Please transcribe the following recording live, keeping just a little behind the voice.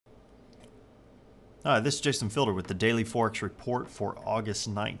This is Jason Fielder with the Daily Forex Report for August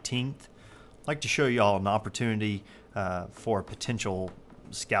 19th. I'd like to show you all an opportunity for a potential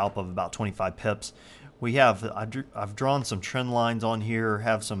scalp of about 25 pips. I've drawn some trend lines on here,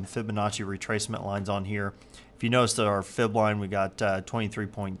 have some Fibonacci retracement lines on here. If you notice that our fib line, we got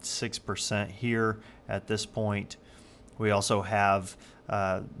 23.6% here at this point. We also have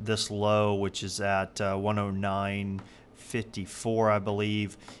this low, which is at 109.54, I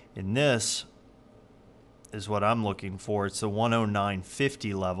believe. In this is what I'm looking for. It's the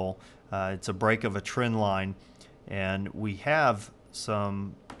 109.50 level. It's a break of a trend line, and we have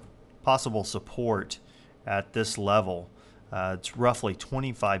some possible support at this level. It's roughly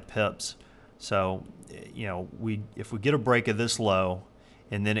 25 pips. So, if we get a break of this low,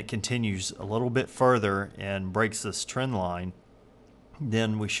 and then it continues a little bit further and breaks this trend line,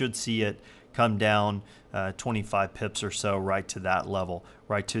 then we should see it come down 25 pips or so right to that level,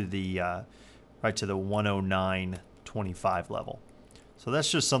 right to the 109.25 level. So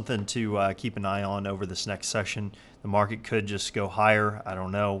that's just something to keep an eye on over this next session. The market could just go higher. I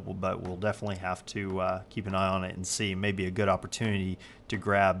don't know, but we'll definitely have to keep an eye on it and see. Maybe a good opportunity to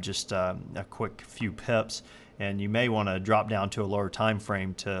grab just a quick few pips, and you may want to drop down to a lower time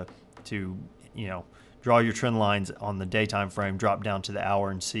frame to draw your trend lines on the day time frame, drop down to the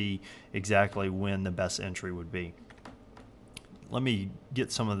hour, and see exactly when the best entry would be. Let me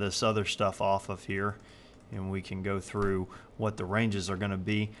get some of this other stuff off of here, and we can go through what the ranges are going to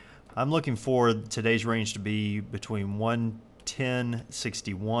be. I'm looking for today's range to be between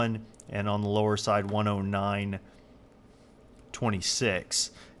 110.61 and on the lower side 109.26.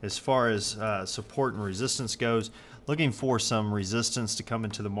 As far as support and resistance goes, looking for some resistance to come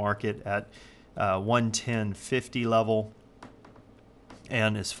into the market at 110.50 level,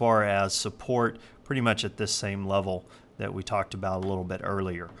 and as far as support, pretty much at this same level that we talked about a little bit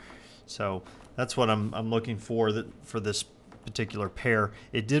earlier. So that's what I'm looking for this particular pair.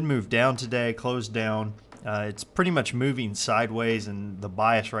 It did move down today, closed down. It's pretty much moving sideways, and the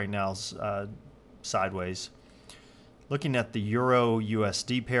bias right now is sideways. Looking at the Euro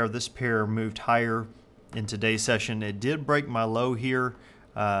USD pair, this pair moved higher in today's session. It did break my low here,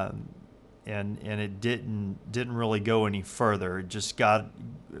 and it didn't really go any further. It just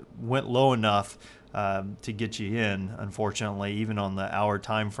went low enough to get you in, unfortunately, even on the hour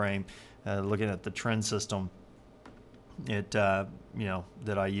time frame. Looking at the trend system, that I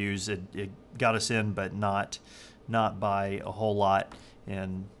use, it got us in, but not by a whole lot,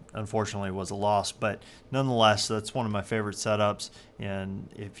 and unfortunately it was a loss. But nonetheless, that's one of my favorite setups, and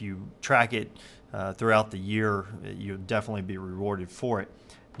if you track it throughout the year, you'll definitely be rewarded for it.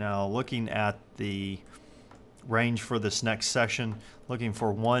 Now, looking at the range for this next session, looking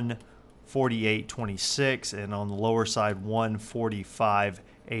for 148.26, and on the lower side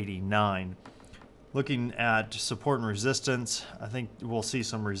 145.89. Looking at support and resistance, I think we'll see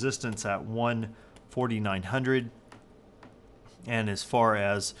some resistance at 14900, and as far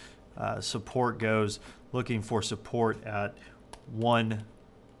as support goes, looking for support at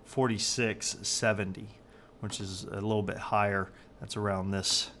 146.70, which is a little bit higher. That's around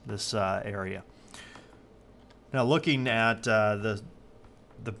this area. Now, looking at the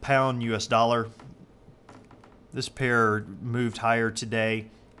pound US dollar, this pair moved higher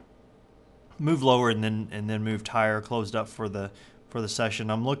today, moved lower and then moved higher, closed up for the session.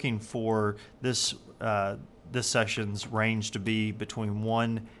 I'm looking for this session's range to be between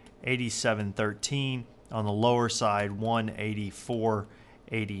 187.13 on the lower side,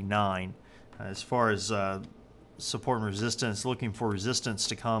 184.89. As far as support and resistance, looking for resistance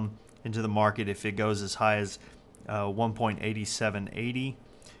to come into the market if it goes as high as 1.8780,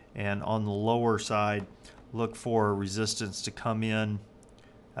 and on the lower side, look for resistance to come in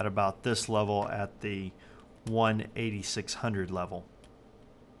at about this level at the 18600 level.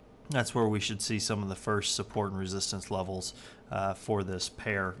 That's where we should see some of the first support and resistance levels for this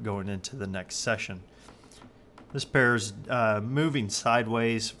pair going into the next session. This pair is moving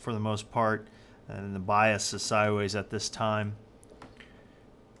sideways for the most part, and the bias is sideways at this time.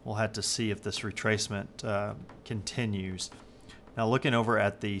 We'll have to see if this retracement continues. Now, looking over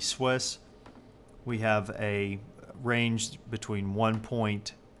at the Swiss, we have a range between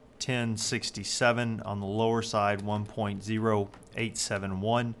 1.1067 on the lower side,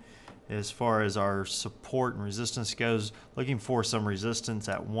 1.0871. As far as our support and resistance goes, looking for some resistance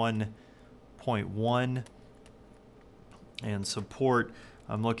at 1.1, and support,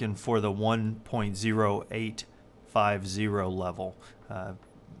 I'm looking for the 1.0850 level.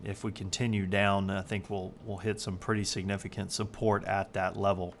 If we continue down, I think we'll hit some pretty significant support at that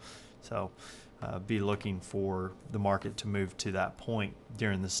level. So be looking for the market to move to that point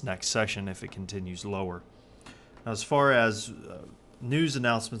during this next session if it continues lower. Now, as far as news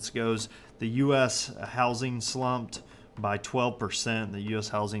announcements goes, the U.S. housing slumped by 12%. The U.S.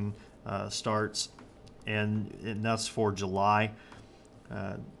 housing starts, and that's for July.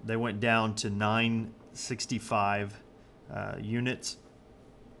 They went down to 965 units,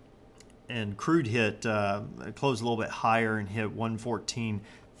 and crude hit closed a little bit higher and hit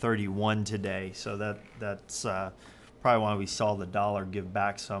 114.31 today. So that's probably why we saw the dollar give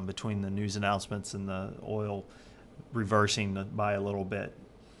back some between the news announcements and the oil reversing by a little bit.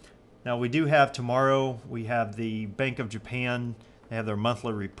 Now we do have tomorrow, we have the Bank of Japan. They have their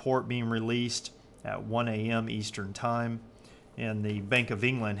monthly report being released at 1 a.m. Eastern Time. And the Bank of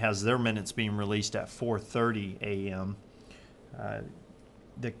England has their minutes being released at 4:30 a.m.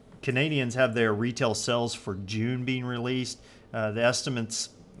 The Canadians have their retail sales for June being released. The estimates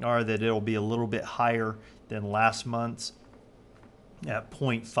are that it'll be a little bit higher than last month's at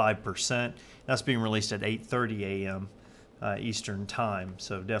 0.5%. That's being released at 8:30 a.m. Eastern Time,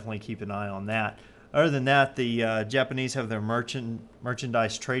 so definitely keep an eye on that. Other than that, the Japanese have their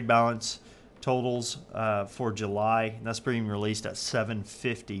merchandise trade balance totals for July, and that's being released at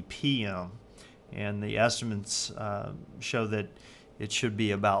 7:50 p.m. And the estimates show that it should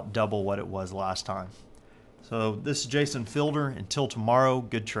be about double what it was last time. So this is Jason Fielder. Until tomorrow,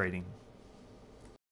 good trading.